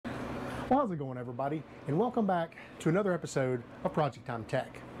Well, how's it going, everybody? And welcome back to another episode of Project Time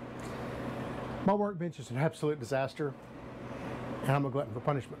Tech. My workbench is an absolute disaster, and I'm a glutton for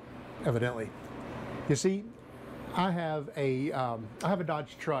punishment, evidently. You see, I have a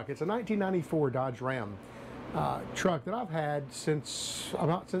Dodge truck. It's a 1994 Dodge Ram truck that I've had since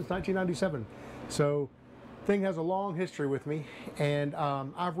 1997. So, thing has a long history with me, and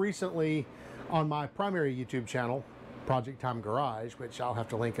I've recently, on my primary YouTube channel, Project Time Garage, which I'll have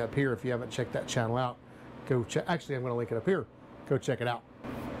to link up here if you haven't checked that channel out. Go check. Actually, I'm going to link it up here. Go check it out.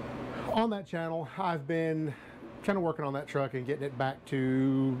 On that channel, I've been kind of working on that truck and getting it back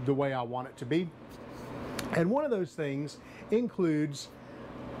to the way I want it to be. And one of those things includes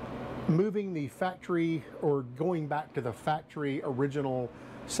moving the factory, or going back to the factory original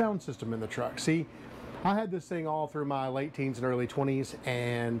sound system in the truck. See, I had this thing all through my late teens and early 20s,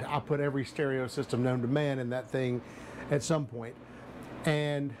 and I put every stereo system known to man in that thing at some point.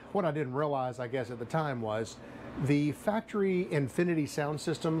 And what I didn't realize, I guess, at the time was the factory Infinity sound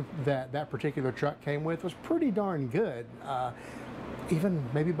system that that particular truck came with was pretty darn good. Even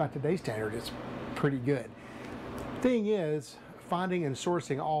maybe by today's standard, it's pretty good. Thing is, finding and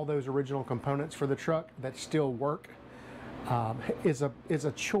sourcing all those original components for the truck that still work is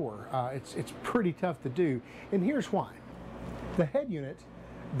a chore. It's pretty tough to do, and here's why. The head unit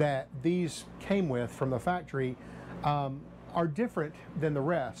that these came with from the factory are different than the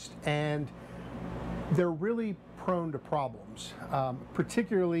rest, and they're really prone to problems,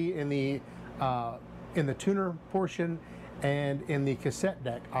 particularly in the tuner portion and in the cassette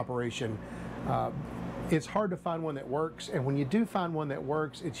deck operation. It's hard to find one that works, and when you do find one that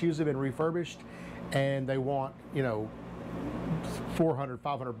works, it's usually been refurbished, and they want, you know, $400,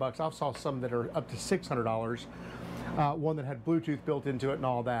 $500. I saw some that are up to $600. One that had Bluetooth built into it and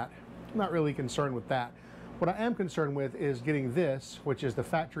all that. I'm not really concerned with that. What I am concerned with is getting this, which is the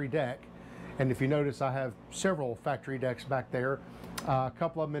factory deck. And if you notice, I have several factory decks back there. A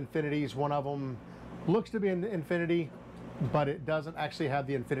couple of them Infinities. One of them looks to be an Infinity, but it doesn't actually have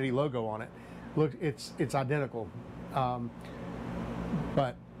the Infinity logo on it. Look, it's identical,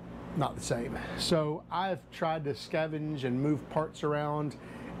 but not the same. So I've tried to scavenge and move parts around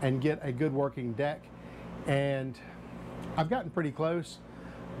and get a good working deck, and I've gotten pretty close,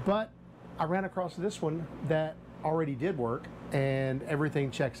 but I ran across this one that already did work and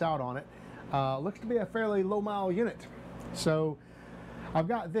everything checks out on it. Looks to be a fairly low mile unit. So I've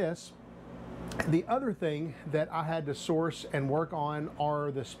got this. The other thing that I had to source and work on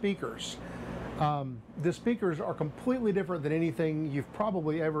are the speakers. The speakers are completely different than anything you've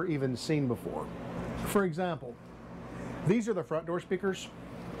probably ever even seen before. For example, these are the front door speakers,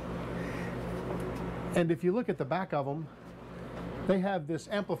 and if you look at the back of them, they have this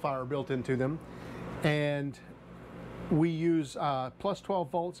amplifier built into them, and we use plus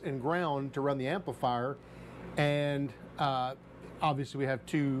 12 volts in ground to run the amplifier, and obviously we have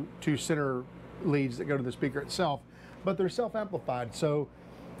two center leads that go to the speaker itself, but they're self-amplified. So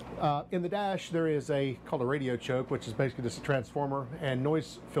in the dash, there is called a radio choke, which is basically just a transformer and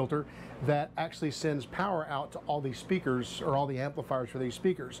noise filter that actually sends power out to all these speakers, or all the amplifiers for these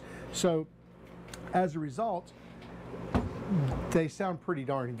speakers. So as a result, they sound pretty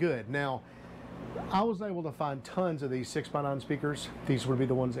darn good. Now, I was able to find tons of these 6x9 speakers. These would be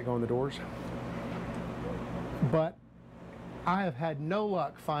the ones that go in the doors. But I have had no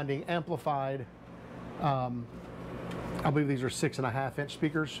luck finding amplified, I believe these are 6.5-inch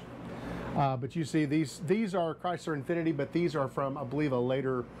speakers. But you see, these are Chrysler Infinity, but these are from, I believe, a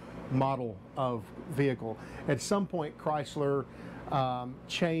later model of vehicle. At some point, Chrysler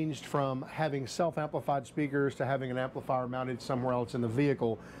changed from having self-amplified speakers to having an amplifier mounted somewhere else in the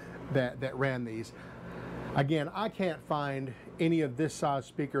vehicle that ran these. Again, I can't find any of this size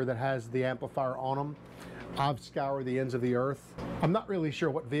speaker that has the amplifier on them. I've scoured the ends of the earth. I'm not really sure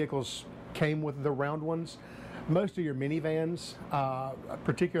what vehicles came with the round ones. Most of your minivans,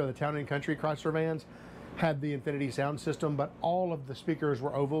 particularly the Town and Country Chrysler vans, had the Infinity sound system, but all of the speakers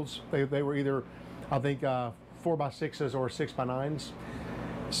were ovals. They were either, I think, 4x6s or 6x9s.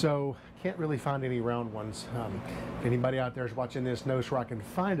 So can't really find any round ones. If anybody out there is watching this knows where I can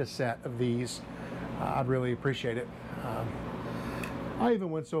find a set of these, I'd really appreciate it. I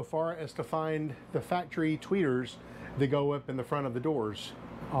even went so far as to find the factory tweeters that go up in the front of the doors,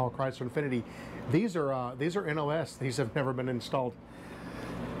 all Chrysler Infinity. These are NOS. These have never been installed.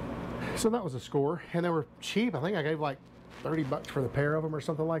 So that was a score, and they were cheap. I think I gave like 30 bucks for the pair of them or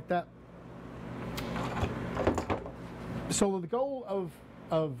something like that. So the goal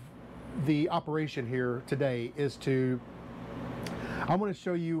of the operation here today is to, I want to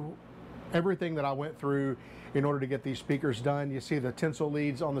show you everything that I went through in order to get these speakers done. You see the tinsel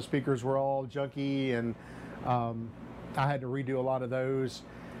leads on the speakers were all junky, and I had to redo a lot of those.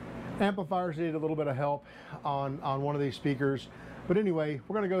 Amplifiers needed a little bit of help on one of these speakers. But anyway,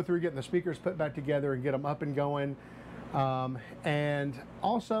 we're going to go through getting the speakers put back together and get them up and going. And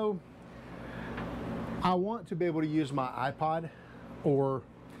also, I want to be able to use my iPod, or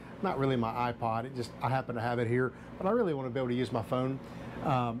not really my iPod, I happen to have it here, but I really want to be able to use my phone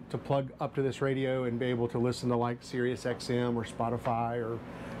to plug up to this radio and be able to listen to like Sirius XM or Spotify or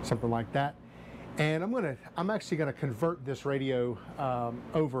something like that. And I'm actually gonna convert this radio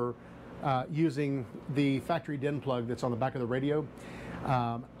over using the factory DIN plug that's on the back of the radio.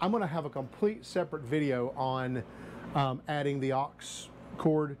 I'm gonna have a complete separate video on adding the AUX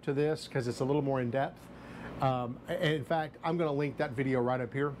cord to this, because it's a little more in depth. In fact, I'm gonna link that video right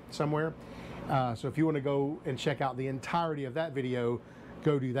up here somewhere. So if you want to go and check out the entirety of that video,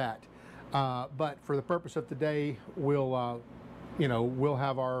 go do that. But for the purpose of today, we'll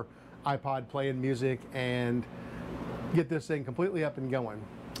have our iPod playing music and get this thing completely up and going.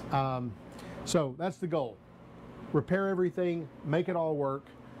 So that's the goal. Repair everything, make it all work,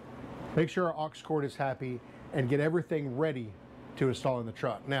 make sure our aux cord is happy, and get everything ready to install in the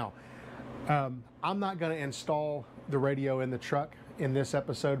truck. Now, I'm not going to install the radio in the truck in this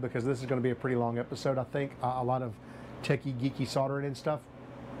episode, because this is going to be a pretty long episode, I think. A lot of techie, geeky soldering and stuff.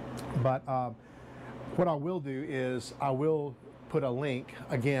 But what I will do is I will put a link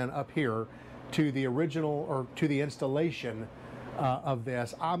again up here to the original, or to the installation of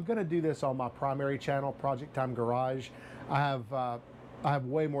this. I'm going to do this on my primary channel, Project Time Garage. I have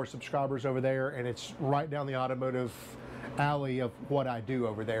way more subscribers over there, and it's right down the automotive alley of what I do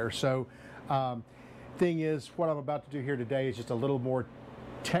over there. So thing is, what I'm about to do here today is just a little more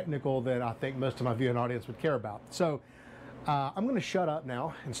technical than I think most of my viewing audience would care about. So I'm going to shut up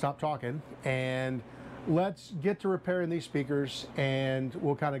now and stop talking, and let's get to repairing these speakers, and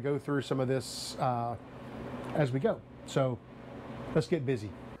we'll kind of go through some of this as we go. So let's get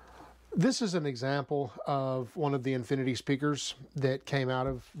busy. This is an example of one of the Infinity speakers that came out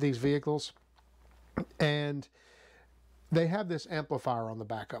of these vehicles, and they have this amplifier on the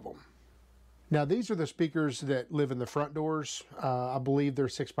back of them. Now, these are the speakers that live in the front doors. I believe they're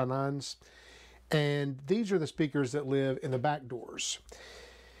 6x9s. And these are the speakers that live in the back doors.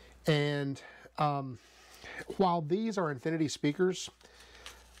 And while these are Infinity speakers,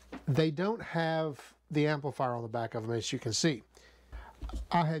 they don't have the amplifier on the back of them, as you can see.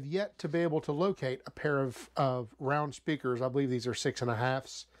 I have yet to be able to locate a pair of round speakers, I believe these are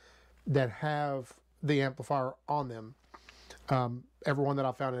 6.5s, that have the amplifier on them. Everyone that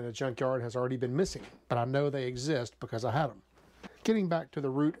I found in a junkyard has already been missing, but I know they exist because I had them. Getting back to the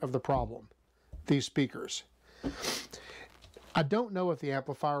root of the problem, these speakers. I don't know if the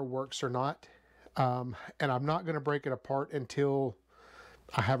amplifier works or not, and I'm not going to break it apart until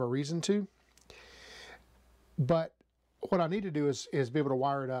I have a reason to. But what I need to do is be able to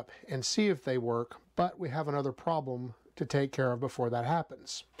wire it up and see if they work, but we have another problem to take care of before that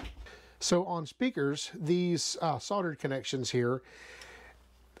happens. So on speakers, these soldered connections here,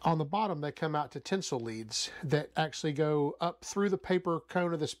 on the bottom they come out to tinsel leads that actually go up through the paper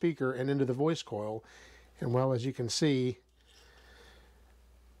cone of the speaker and into the voice coil. And well, as you can see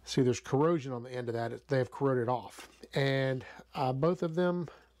there's corrosion on the end of that. They have corroded off. And both of them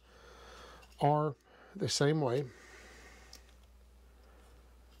are the same way.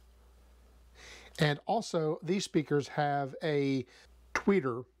 And also, these speakers have a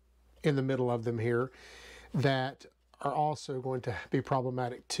tweeter in the middle of them here that are also going to be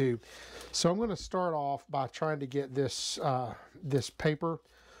problematic too. So I'm going to start off by trying to get this this paper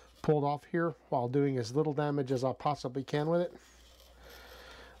pulled off here while doing as little damage as I possibly can with it.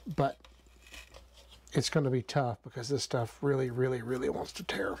 But it's going to be tough because this stuff really wants to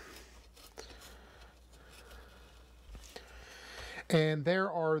tear. And there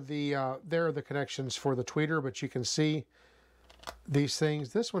are the connections for the tweeter, but you can see these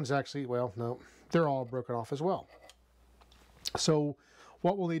things. This one's actually, well, no, they're all broken off as well. So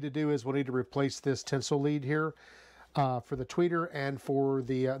what we'll need to do is we'll need to replace this tinsel lead here for the tweeter and for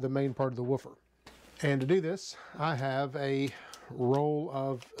the main part of the woofer. And to do this, I have a roll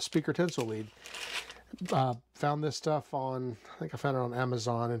of speaker tinsel lead. Found this stuff on, I think I found it on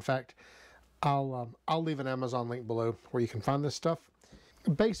Amazon. In fact, I'll leave an Amazon link below where you can find this stuff.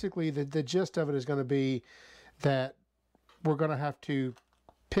 Basically, the gist of it is going to be that we're going to have to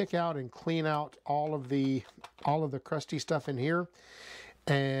pick out and clean out all of the crusty stuff in here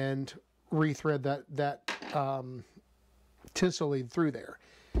and rethread that tinsel lead through there.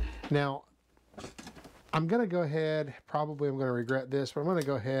 Now, I'm going to go ahead, probably I'm going to regret this, but I'm going to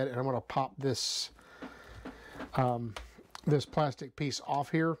go ahead and I'm going to pop this this plastic piece off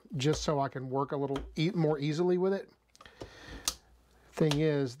here just so I can work a little more easily with it. Thing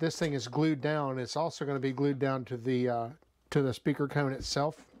is, this thing is glued down. It's also going to be glued down to the speaker cone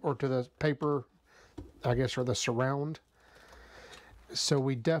itself, or to the paper, I guess, or the surround. So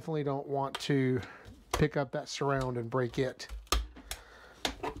we definitely don't want to pick up that surround and break it.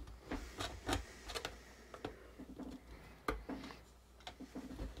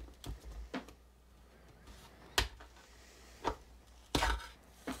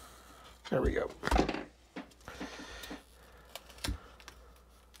 There we go.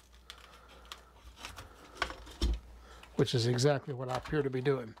 Which is exactly what I appear to be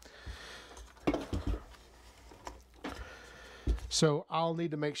doing. So I'll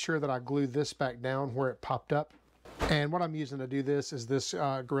need to make sure that I glue this back down where it popped up. And what I'm using to do this is this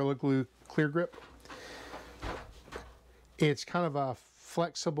Gorilla Glue Clear Grip. It's kind of a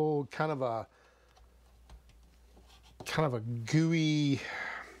flexible, kind of a gooey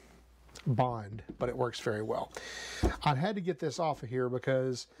bond, but it works very well. I had to get this off of here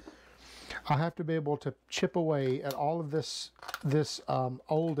because I have to be able to chip away at all of this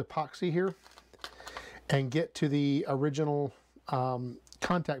old epoxy here and get to the original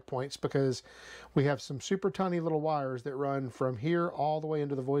contact points, because we have some super tiny little wires that run from here all the way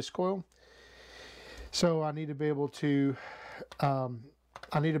into the voice coil. So I need to be able to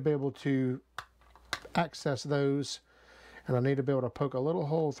access those, and I need to be able to poke a little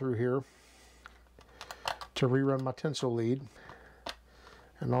hole through here to rerun my tensile lead,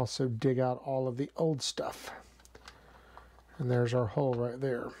 and also dig out all of the old stuff. And there's our hole right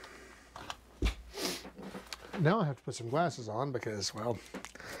there. Now I have to put some glasses on because, well,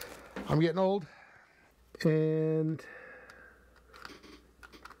 I'm getting old. And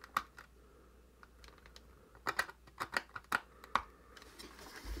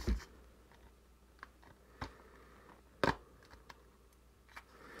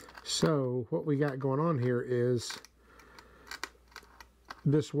so what we got going on here is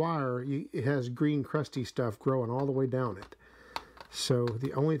this wire, it has green crusty stuff growing all the way down it. So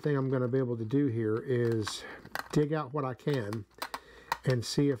the only thing I'm going to be able to do here is dig out what I can and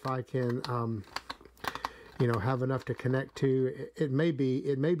see if I can, you know, have enough to connect to. It may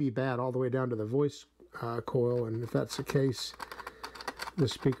be bad all the way down to the voice coil, and if that's the case, the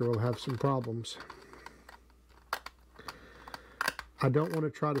speaker will have some problems. I don't want to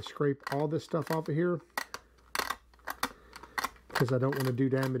try to scrape all this stuff off of here, because I don't want to do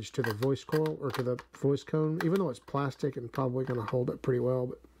damage to the voice coil or to the voice cone, even though it's plastic and probably going to hold it pretty well.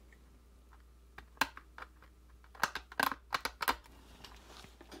 But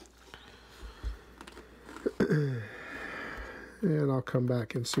and I'll come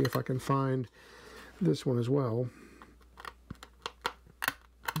back and see if I can find this one as well.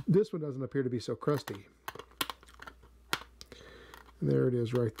 This one doesn't appear to be so crusty. And there it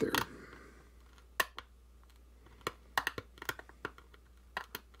is right there.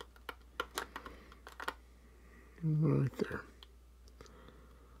 Right there.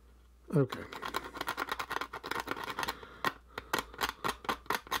 Okay.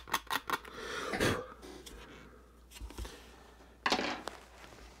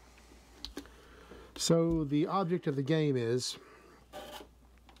 So the object of the game is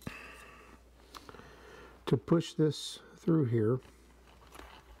to push this through here.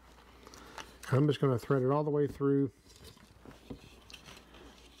 I'm just going to thread it all the way through.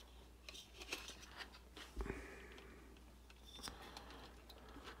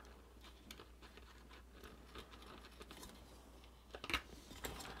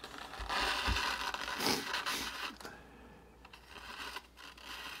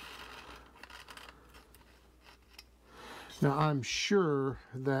 Now, I'm sure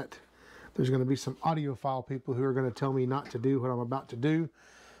that there's going to be some audiophile people who are going to tell me not to do what I'm about to do,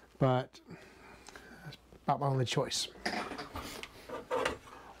 but that's about my only choice.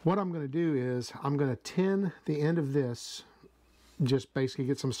 What I'm going to do is I'm going to tin the end of this, just basically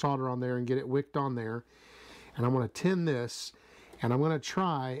get some solder on there and get it wicked on there, and I'm going to tin this, and I'm going to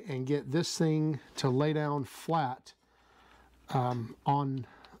try and get this thing to lay down flat on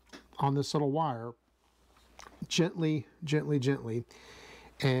this little wire. Gently,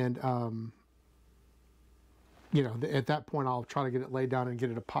 and you know, at that point I'll try to get it laid down and get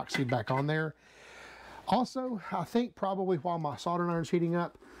it epoxied back on there. Also, I think probably while my soldering iron's heating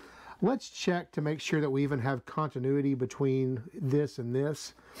up, let's check to make sure that we even have continuity between this and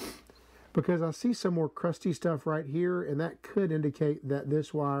this, because I see some more crusty stuff right here, and that could indicate that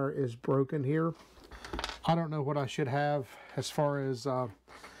this wire is broken here. I don't know what I should have as far as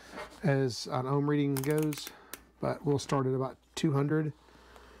as an ohm reading goes, but we'll start at about 200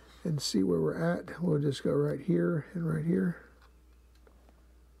 and see where we're at. We'll just go right here and right here.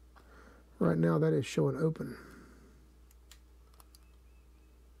 Right now that is showing open.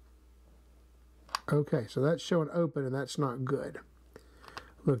 Okay, so that's showing open and that's not good.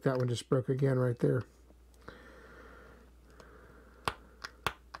 Look, that one just broke again right there.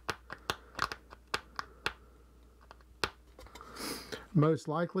 Most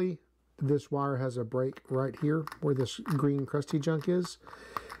likely this wire has a break right here where this green crusty junk is,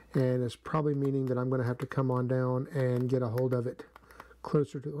 and it's probably meaning that I'm going to have to come on down and get a hold of it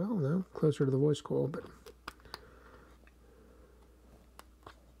closer to, well, no, closer to the voice coil, but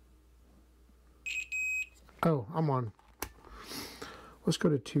oh, I'm on. Let's go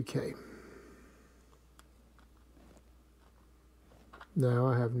to 2K. No,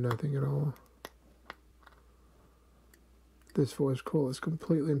 I have nothing at all. This voice coil is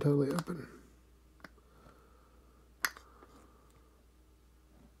completely and totally open.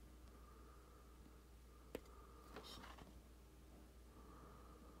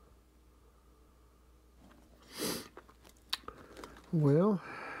 Well,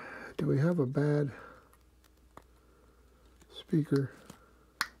 do we have a bad speaker?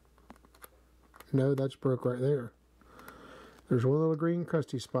 No, that's broke right there. There's one little green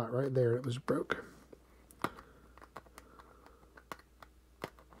crusty spot right there that was broke.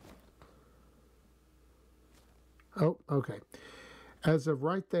 Oh, okay. As of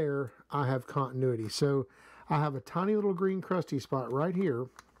right there, I have continuity. So I have a tiny little green crusty spot right here,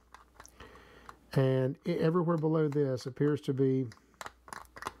 and everywhere below this appears to be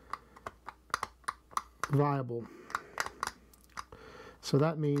viable. So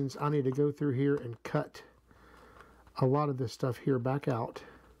that means I need to go through here and cut a lot of this stuff here back out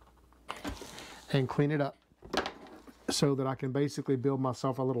and clean it up so that I can basically build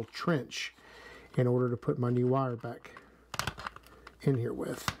myself a little trench in order to put my new wire back in here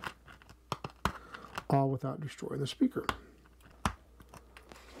with, all without destroying the speaker.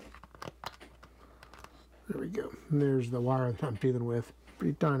 There we go. And there's the wire that I'm dealing with.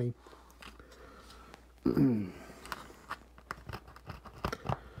 Pretty tiny. I'm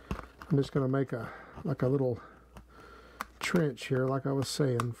just going to make a little trench here, like I was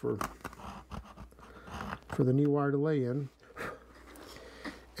saying, for the new wire to lay in.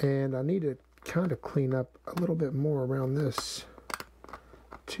 And I need to kind of clean up a little bit more around this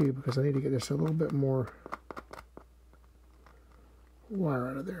too, because I need to get just a little bit more wire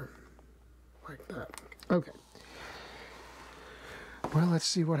out of there, like that. Okay. Well, let's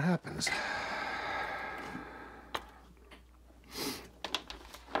see what happens.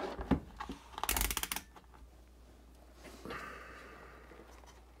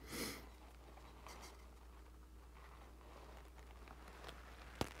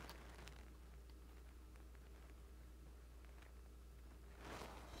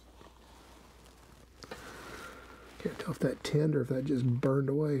 Can't tell if that tinned or if that just burned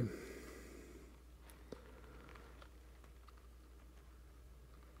away.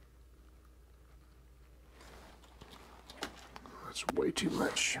 That's way too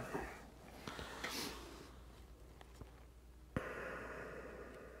much.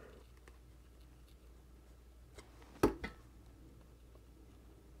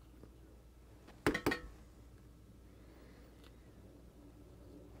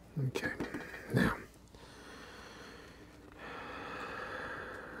 Okay, now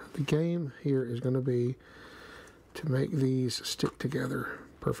the game here is going to be to make these stick together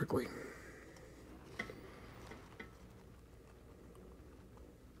perfectly.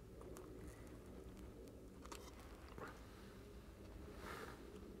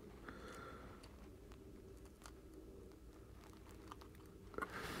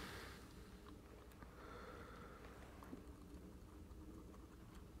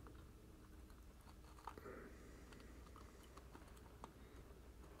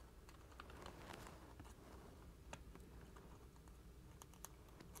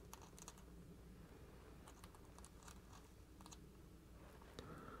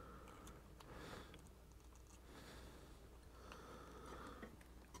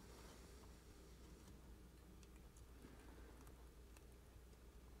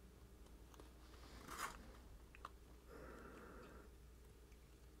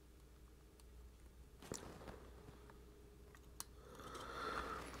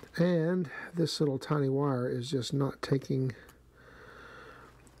 And this little tiny wire is just not taking,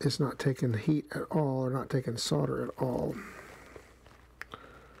 it's not taking heat at all, or not taking solder at all.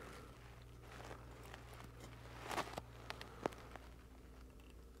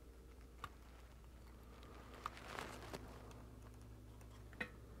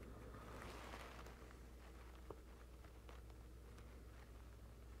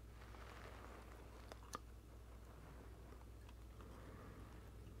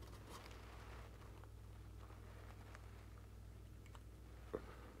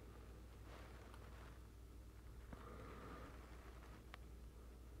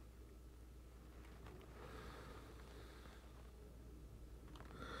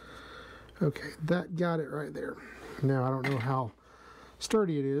 Okay, that got it right there. Now I don't know how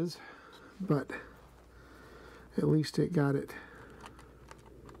sturdy it is, but at least it got it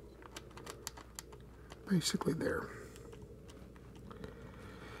basically there.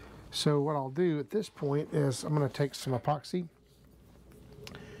 So what I'll do at this point is I'm going to take some epoxy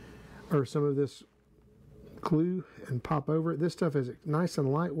or some of this glue and pop over it. This stuff is nice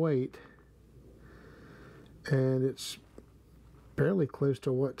and lightweight, and it's fairly close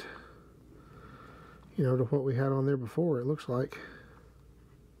to what, you know, to what we had on there before, it looks like.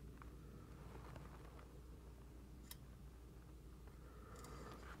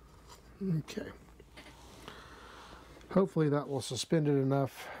 Okay. Hopefully that will suspend it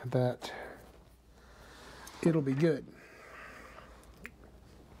enough that it'll be good.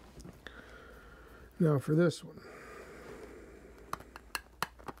 Now for this one.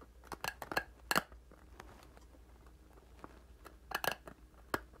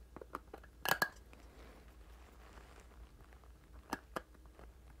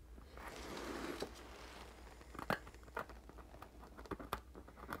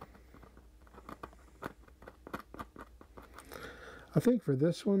 I think for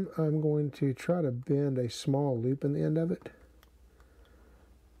this one, I'm going to try to bend a small loop in the end of it.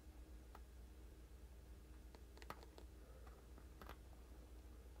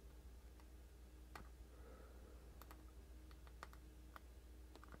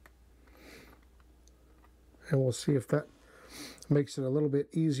 And we'll see if that makes it a little bit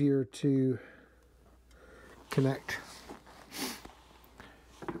easier to connect.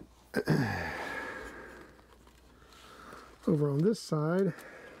 Over on this side,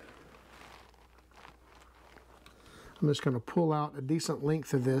 I'm just going to pull out a decent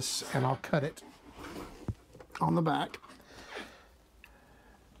length of this and I'll cut it on the back.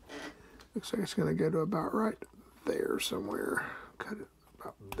 Looks like it's going to go to about right there somewhere. Cut it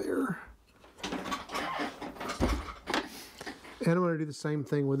about there. And I'm going to do the same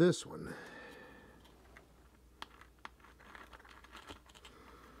thing with this one.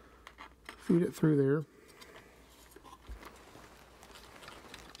 Feed it through there.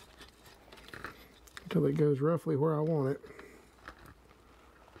 Until it goes roughly where I want it.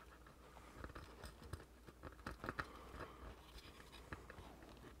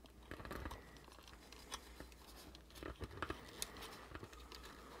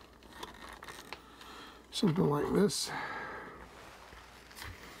 Something like this.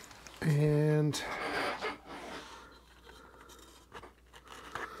 And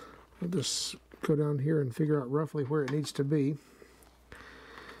I'll just go down here and figure out roughly where it needs to be.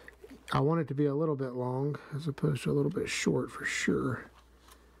 I want it to be a little bit long as opposed to a little bit short for sure.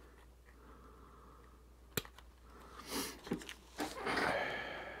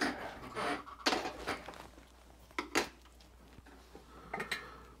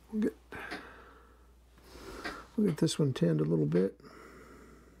 We'll get this one tinned a little bit.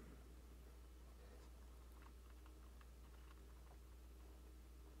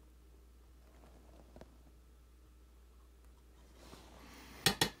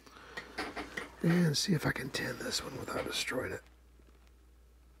 And see if I can tin this one without destroying it.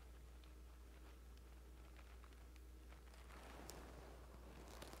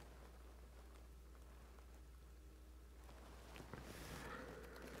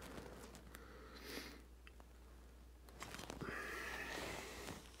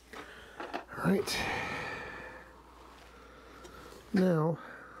 All right. Now,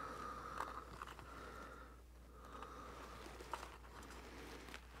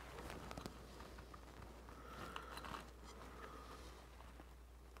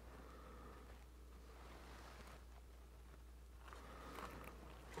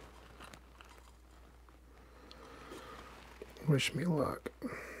 wish me luck.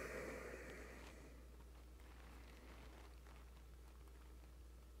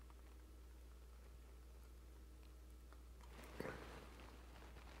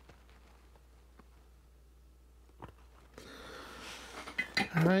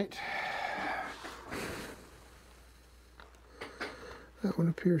 All right. That one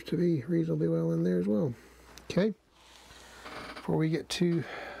appears to be reasonably well in there as well. Okay. Before we get too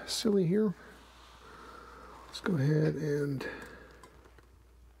silly here, let's go ahead and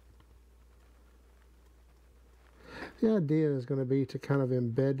the idea is going to be to kind of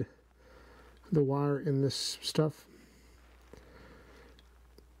embed the wire in this stuff.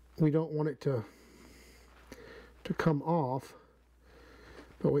 We don't want it to come off,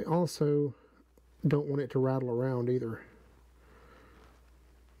 but we also don't want it to rattle around either.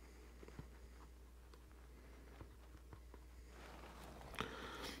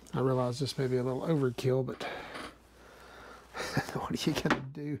 I realize this may be a little overkill, but what are you gonna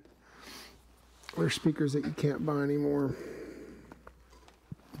do? There's speakers that you can't buy anymore.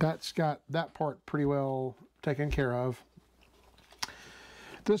 That's got that part pretty well taken care of.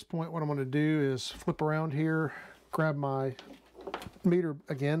 At this point, what I'm going to do is flip around here, grab my meter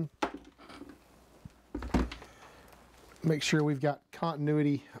again, make sure we've got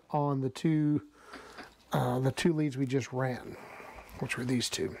continuity on the two leads we just ran, which were these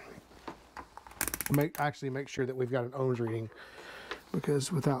two. Actually make sure that we've got an ohms reading,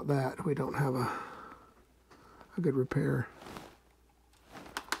 because without that we don't have a good repair.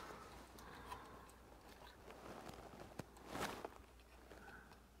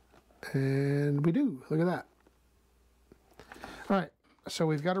 And we do. Look at that. All right, so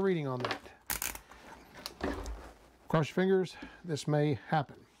we've got a reading on that. Cross your fingers, this may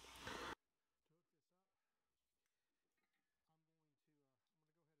happen.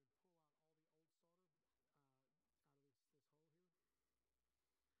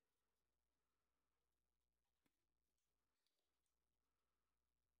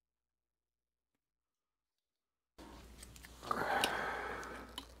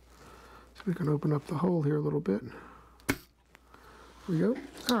 So we can open up the hole here a little bit. There we go.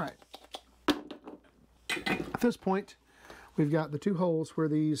 All right. At this point, we've got the two holes where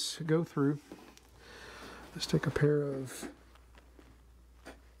these go through. Let's take a pair of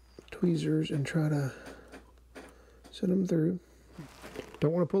tweezers and try to set them through.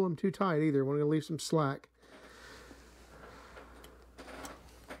 Don't want to pull them too tight either. Want to leave some slack.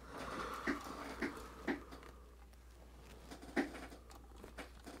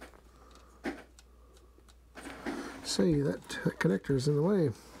 See, that connector is in the way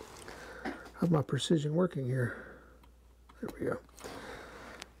of my precision working here. There we go.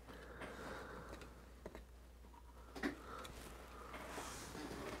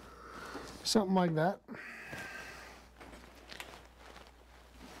 Something like that.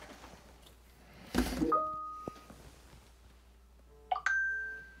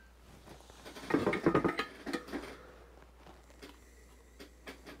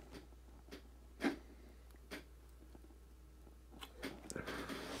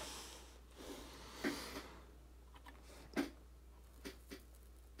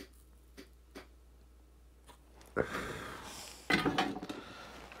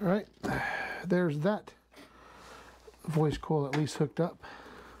 All right, there's that voice coil at least hooked up.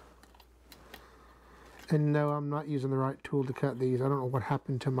 And no, I'm not using the right tool to cut these. I don't know what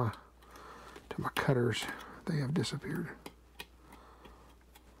happened to my cutters. They have disappeared.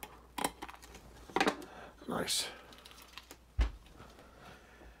 Nice.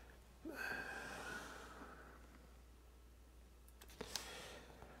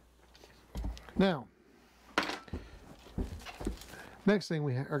 Now, next thing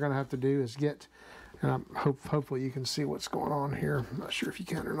we are going to have to do is get, and hopefully you can see what's going on here. I'm not sure if you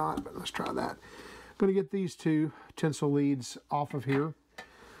can or not, but let's try that. I'm going to get these two tinsel leads off of here.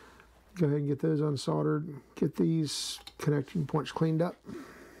 Go ahead and get those unsoldered. Get these connecting points cleaned up.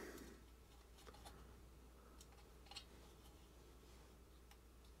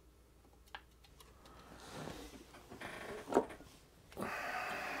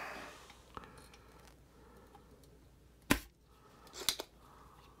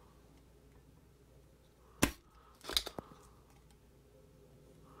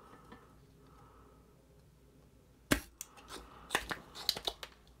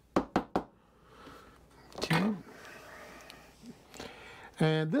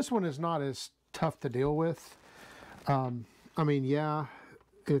 And this one is not as tough to deal with. I mean, yeah,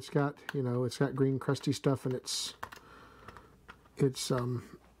 it's got, you know, it's got green crusty stuff, and it's a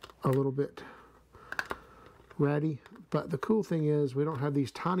little bit ratty. But the cool thing is we don't have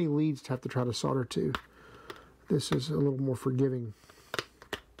these tiny leads to have to try to solder to. This is a little more forgiving.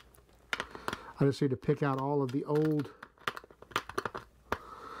 I just need to pick out all the old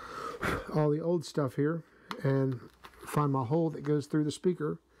stuff here and find my hole that goes through the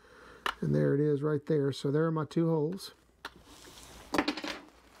speaker, and there it is right there. So there are my two holes.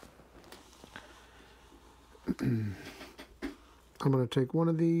 I'm going to take one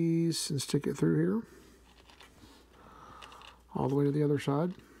of these and stick it through here all the way to the other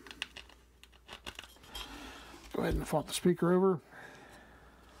side. Go ahead and flop the speaker over.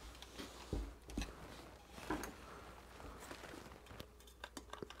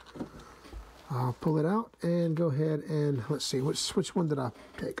 I'll pull it out and go ahead and let's see, which one did I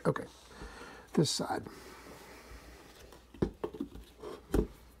take? Okay, this side.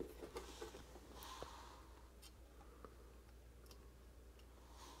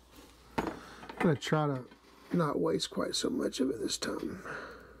 I'm going to try to not waste quite so much of it this time.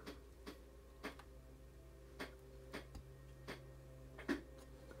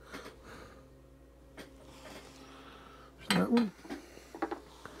 that one.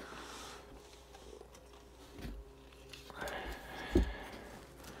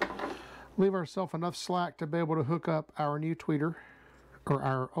 Leave ourselves enough slack to be able to hook up our new tweeter, or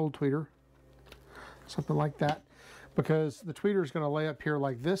our old tweeter, something like that, because the tweeter is going to lay up here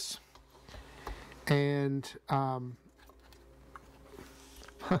like this, and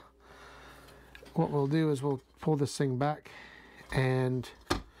what we'll do is we'll pull this thing back, and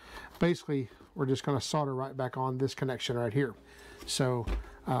basically we're just going to solder right back on this connection right here. So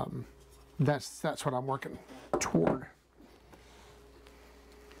that's what I'm working toward.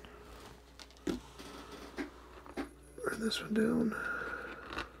 Write this one down.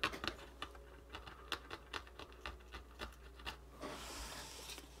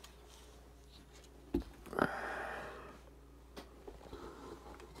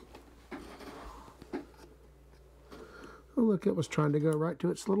 Oh, look, it was trying to go right to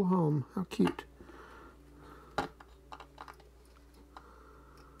its little home. How cute.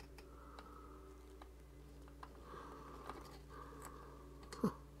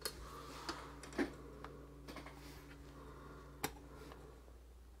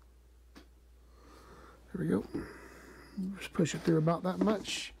 There we go. Just push it through about that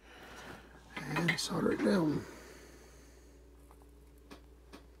much and solder it down.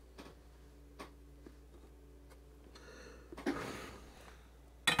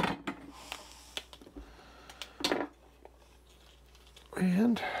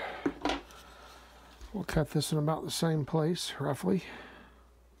 And we'll cut this in about the same place, roughly.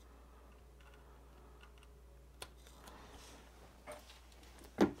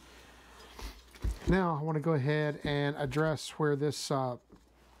 Now I want to go ahead and address where this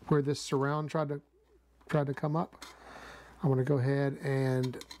surround tried to come up. I want to go ahead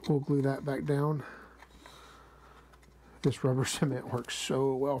and we'll glue that back down. This rubber cement works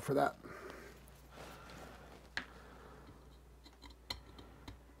so well for that.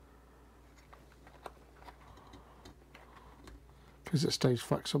 Because it stays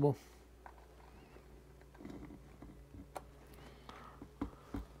flexible.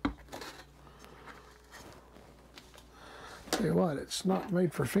 Tell you what, it's not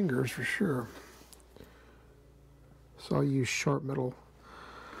made for fingers for sure. So I'll use sharp metal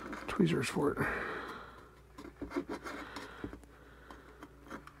tweezers for it.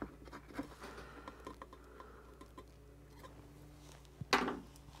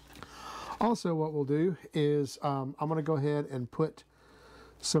 Also, what we'll do is I'm going to go ahead and put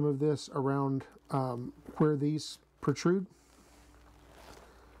some of this around where these protrude.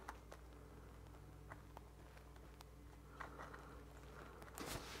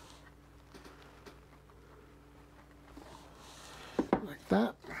 Like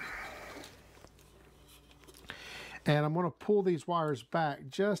that. And I'm going to pull these wires back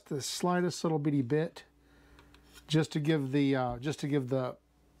just the slightest little bitty bit, just to give the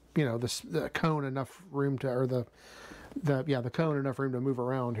you know, the cone enough room to, or the cone enough room to move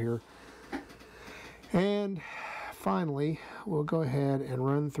around here. And finally, we'll go ahead and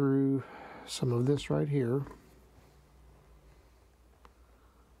run through some of this right here.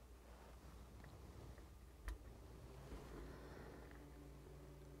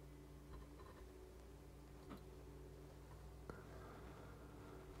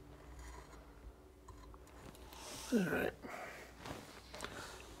 All right.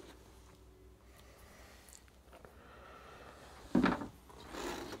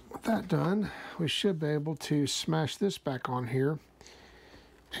 That done, we should be able to smash this back on here,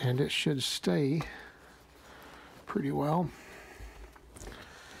 and it should stay pretty well.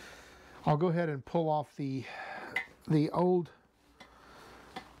 I'll go ahead and pull off the old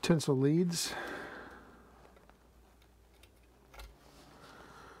tinsel leads.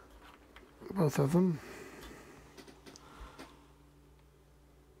 Both of them.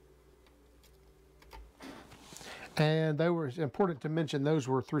 And they were, important to mention, those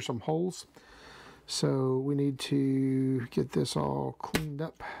were through some holes. So we need to get this all cleaned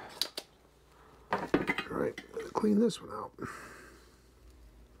up. All right, clean this one out.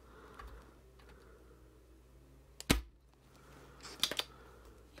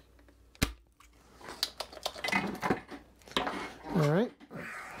 All right,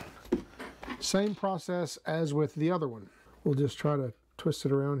 same process as with the other one. We'll just try to twist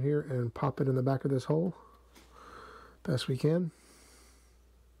it around here and pop it in the back of this hole best we can.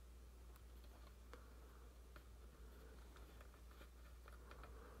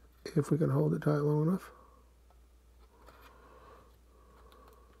 If we can hold it tight long enough.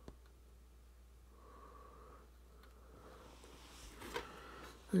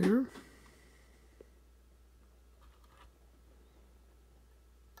 There.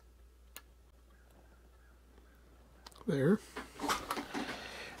 there.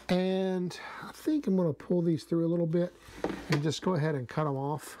 And I think I'm going to pull these through a little bit and just go ahead and cut them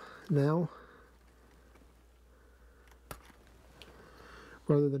off now,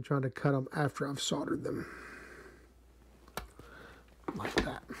 rather than trying to cut them after I've soldered them. Like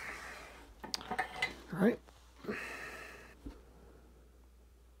that. All right.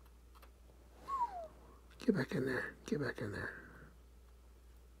 Get back in there. Get back in there.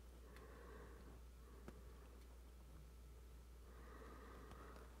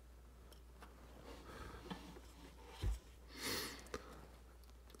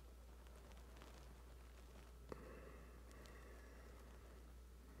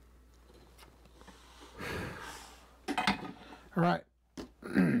 All right.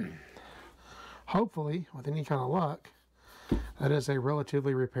 Hopefully, with any kind of luck, that is a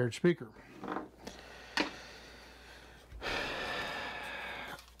relatively repaired speaker.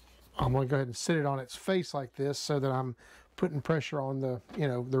 I'm going to go ahead and sit it on its face like this so that I'm putting pressure on the,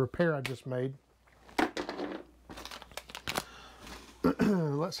 the repair I just made.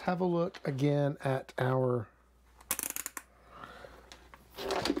 Let's have a look again at our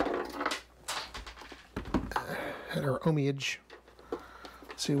ohmage.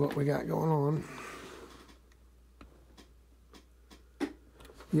 See what we got going on.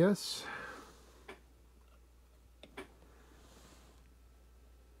 Yes.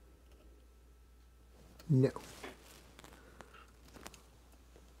 No.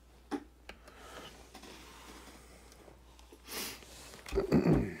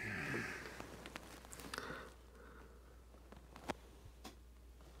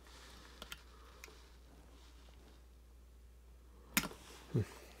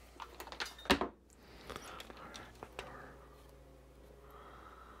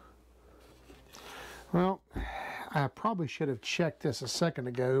 Well, I probably should have checked this a second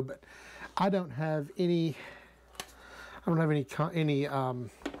ago, but I don't have any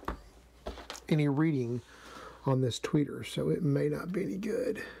reading on this tweeter, so it may not be any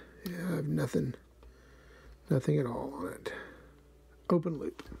good. Yeah, I have nothing at all on it. Open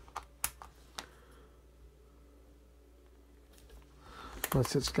loop.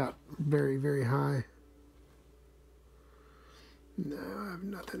 Unless it's got very, very high. No, I have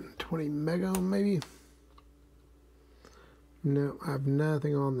nothing. 20 mega ohm maybe. No, I have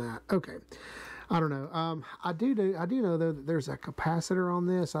nothing on that. Okay, I don't know. I do know though that there's a capacitor on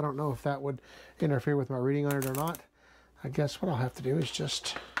this. I don't know if that would interfere with my reading on it or not. I guess what I'll have to do is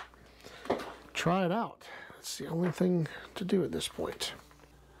just try it out. That's the only thing to do at this point.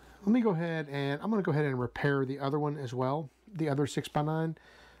 Let me go ahead and I'm going to go ahead and repair the other one as well, the other 6x9, and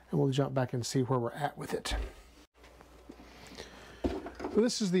we'll jump back and see where we're at with it. So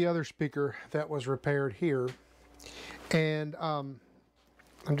this is the other speaker that was repaired here. And I'm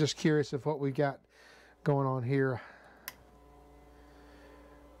just curious of what we got going on here.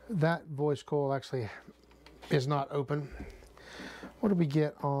 That voice coil actually is not open. What do we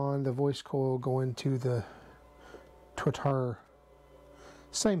get on the voice coil going to the tweeter?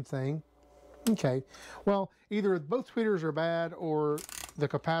 Same thing. Okay. Well, either both tweeters are bad or the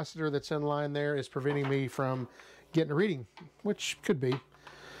capacitor that's in line there is preventing me from getting a reading, which could be.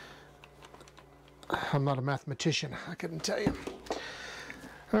 I'm not a mathematician, I couldn't tell you.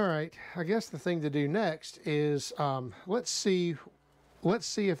 All right, I guess the thing to do next is let's see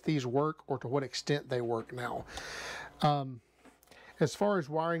if these work or to what extent they work now. As far as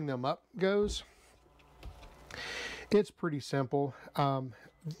wiring them up goes, it's pretty simple.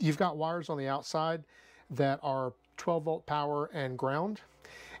 You've got wires on the outside that are 12-volt power and ground,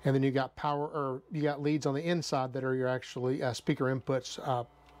 and then you got leads on the inside that are your actually speaker inputs,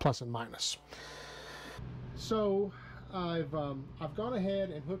 plus and minus. So I've gone ahead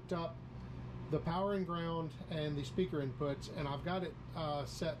and hooked up the power and ground and the speaker inputs, and I've got it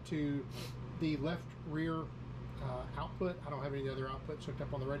set to the left rear output. I don't have any other outputs hooked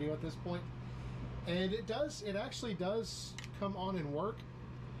up on the radio at this point, and it actually does come on and work.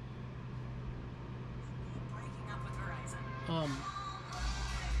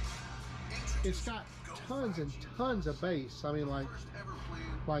 It's got tons and tons of bass. I mean, like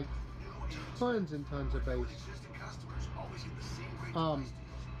tons and tons of bass.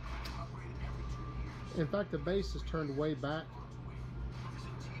 In fact, the bass is turned way back.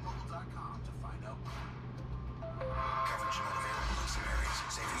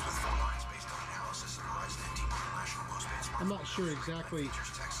 I'm not sure exactly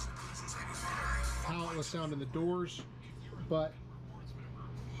how it will sound in the doors, but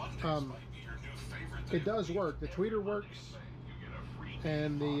it does work. The tweeter works,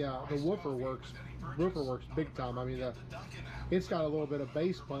 and the woofer works big time. I mean, It's got a little bit of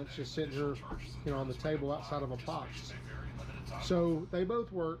bass punch just sitting here, you know, on the table outside of a box. So they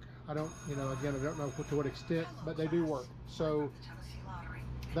both work. I don't, you know, again, I don't know to what extent, but they do work. So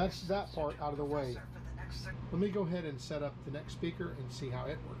that's that part out of the way. Let me go ahead and set up the next speaker and see how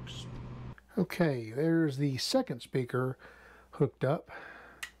it works. Okay, there's the second speaker hooked up.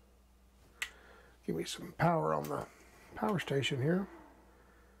 Give me some power on the power station here.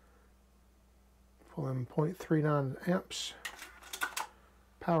 Pulling 0.39 amps.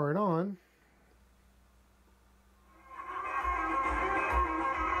 Power it on.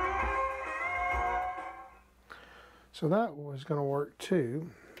 So that was going to work too.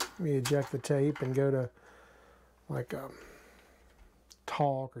 Let me eject the tape and go to like a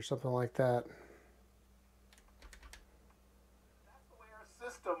talk or something like that. That's the way our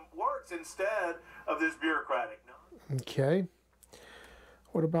system works instead of this bureaucratic. Okay.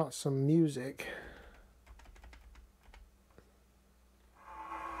 What about some music?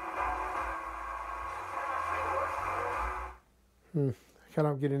 I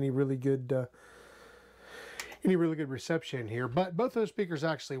don't get any really good reception here, but both those speakers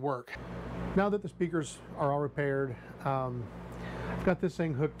actually work. Now that the speakers are all repaired, I've got this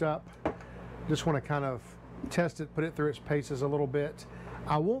thing hooked up. Just want to kind of test it, put it through its paces a little bit.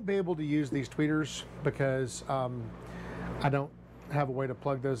 I won't be able to use these tweeters because I don't have a way to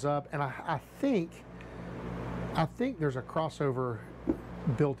plug those up, and I think there's a crossover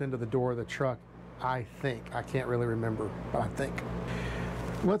built into the door of the truck. I can't really remember, but I think.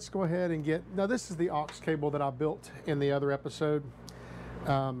 Let's go ahead and get, now this is the aux cable that I built in the other episode.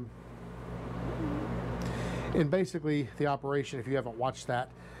 And basically the operation, if you haven't watched that,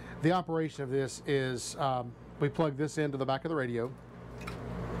 the operation of this is we plug this into the back of the radio.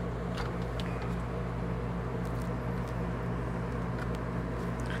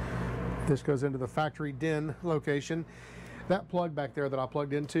 This goes into the factory DIN location. That plug back there that I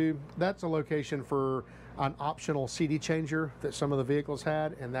plugged into, that's a location for an optional CD changer that some of the vehicles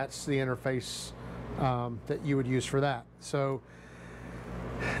had, and that's the interface that you would use for that. So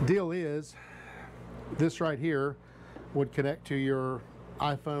deal is, this right here would connect to your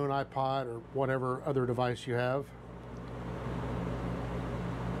iPhone, iPod, or whatever other device you have.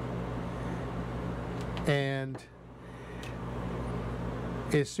 And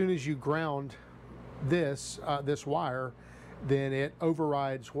as soon as you ground this wire, then it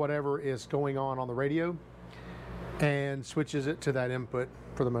overrides whatever is going on the radio and switches it to that input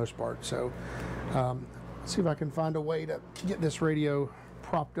for the most part. So let's see if I can find a way to get this radio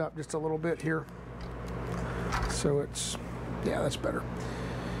propped up just a little bit here. So it's, yeah, that's better.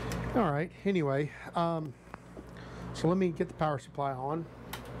 All right, anyway, so let me get the power supply on.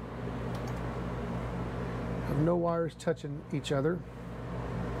 Have no wires touching each other.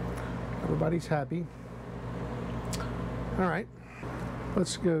 Everybody's happy. All right,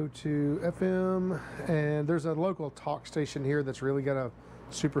 let's go to FM, and there's a local talk station here that's really got a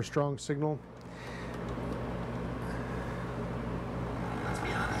super strong signal. Let's be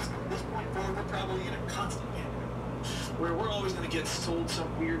honest, at this point forward, we're probably in a constant panic where we're always going to get sold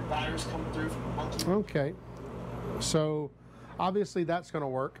some weird virus coming through from a monkey. Okay, so obviously that's going to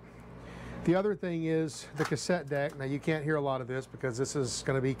work. The other thing is the cassette deck. Now you can't hear a lot of this because this is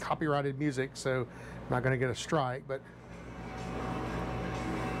going to be copyrighted music, so I'm not going to get a strike, but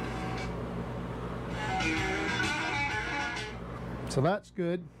so that's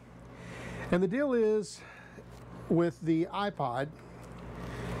good. And the deal is with the iPod,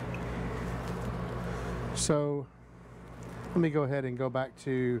 so let me go ahead and go back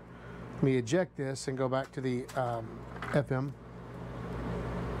to, let me eject this and go back to the FM.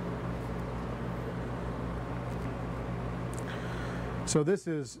 So this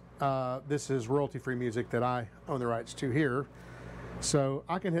is royalty-free music that I own the rights to here. So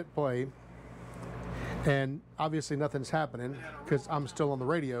I can hit play, and obviously nothing's happening because I'm still on the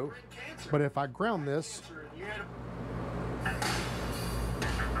radio. But if I ground this,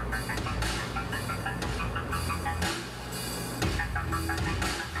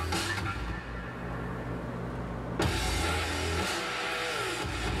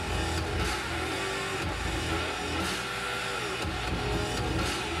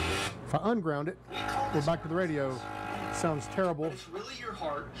 if I unground it, we're back to the radio. Sounds terrible. It's really your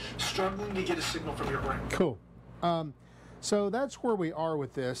heart struggling to get a signal from your brain. Cool. So that's where we are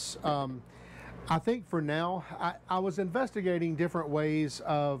with this. I think for now, I was investigating different ways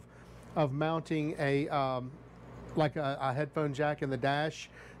of mounting a like a headphone jack in the dash,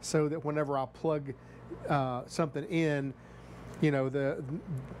 so that whenever I plug something in, you know,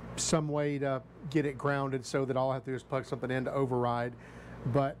 some way to get it grounded so that all I have to do is plug something in to override.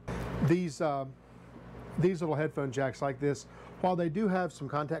 But these these little headphone jacks like this, while they do have some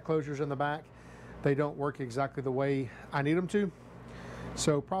contact closures in the back, they don't work exactly the way I need them to.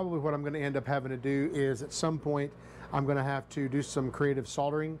 So probably what I'm going to end up having to do is at some point I'm going to have to do some creative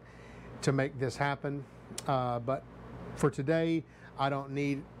soldering to make this happen. But for today, I don't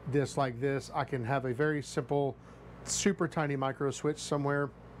need this like this. I can have a very simple, super tiny micro switch somewhere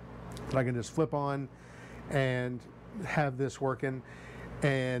that I can just flip on and have this working.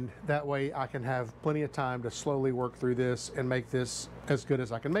 And that way I can have plenty of time to slowly work through this and make this as good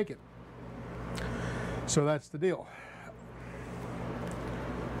as I can make it. So that's the deal.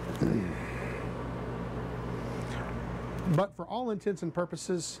 But for all intents and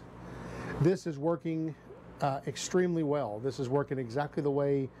purposes, this is working extremely well. This is working exactly the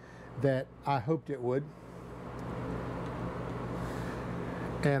way that I hoped it would.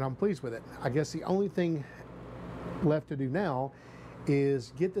 And I'm pleased with it. I guess the only thing left to do now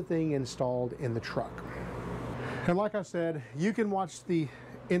is get the thing installed in the truck. And like I said, you can watch the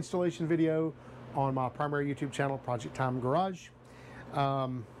installation video on my primary YouTube channel, Project Time Garage.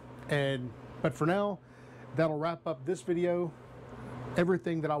 But for now, that'll wrap up this video.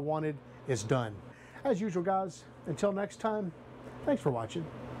 Everything that I wanted is done. As usual, guys, until next time, thanks for watching.